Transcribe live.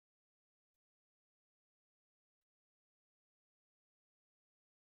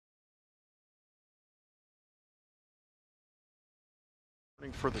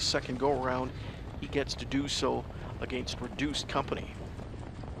For the second go-around, he gets to do so against reduced company.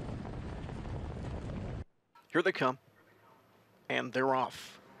 Here they come, and they're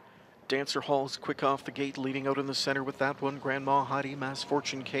off. Dancer Hall's quick off the gate, leading out in the center with that one. Grandma Heidi, Mass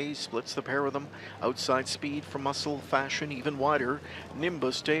Fortune K splits the pair of them. Outside speed from Muscle Fashion, even wider.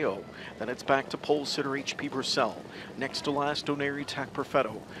 Nimbus Deo. Then it's back to pole sitter HP Brissell. Next to last, Oneri Tac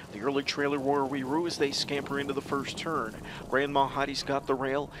Perfetto. The early trailer War We Rue as they scamper into the first turn. Grandma Heidi's got the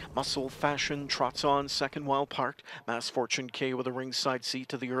rail. Muscle Fashion trots on second while parked. Mass Fortune K with a ringside seat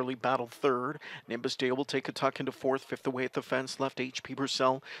to the early battle third. Nimbus Deo will take a tuck into fourth. Fifth away at the fence. Left HP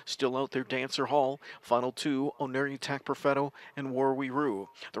Brissell still out there. Dancer Hall. Final two, Oneri Tac Perfetto and War We Rue.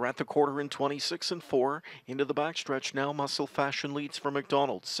 They're at the quarter in 26 and 4. Into the backstretch now. Muscle Fashion leads for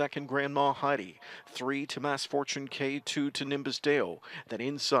McDonald. Second, Grandma Heidi. 3 to Mass Fortune K. 2 to Nimbus Deo. Then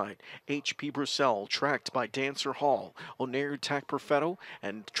inside, HP Brissell, tracked by Dancer Hall, Oneri Tac Perfetto,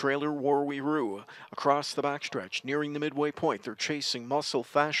 and trailer War We Rue. Across the backstretch, nearing the midway point, they're chasing Muscle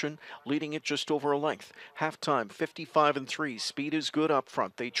Fashion, leading it just over a length. Halftime, 55 and 3. Speed is good up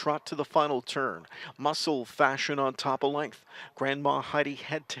front. They trot to the final turn. Muscle Fashion on top of length. Grandma Heidi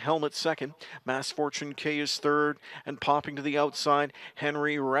head to helmet second. Mass Fortune K is third, and popping to the outside,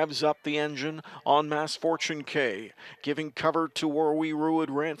 Henry revs up the engine on Mass Fortune K. Giving cover to War We Rue,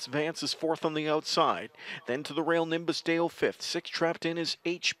 Vance is fourth on the outside. Then to the rail, Nimbus Dale fifth. Sixth trapped in is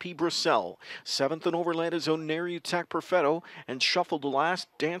HP Brissell. Seventh and overland is Oneri Tac Perfetto, and shuffled to last,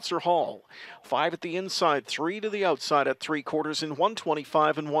 Dancer Hall. 5 at the inside, 3 to the outside at 3/4 in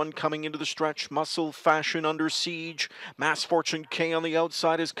 125 and 1 coming into the stretch. Muscle Fashion under siege. Mass Fortune K on the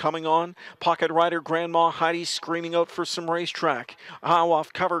outside is coming on. Pocket Rider Grandma Heidi screaming out for some racetrack. How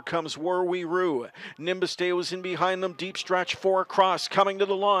off cover comes War We Rue. Nimbus Day was in behind them. Deep stretch 4 across coming to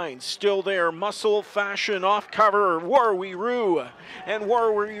the line. Still there. Muscle Fashion off cover. War We Rue. And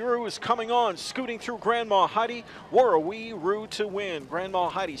War We Rue is coming on. Scooting through Grandma Heidi. War We Rue to win. Grandma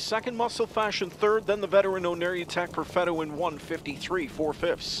Heidi second. Muscle Fashion third. Then the veteran Oneri Tac Perfetto in 1:53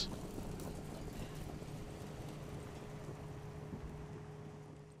 4/5.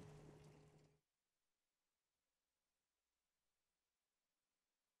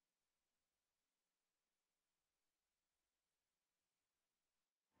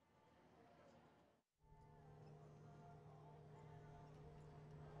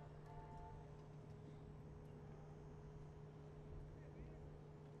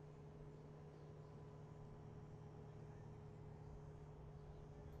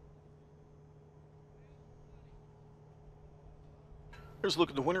 Here's a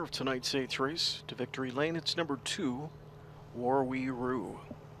look at the winner of tonight's 8th race. To victory lane, it's number 2, War We Rue.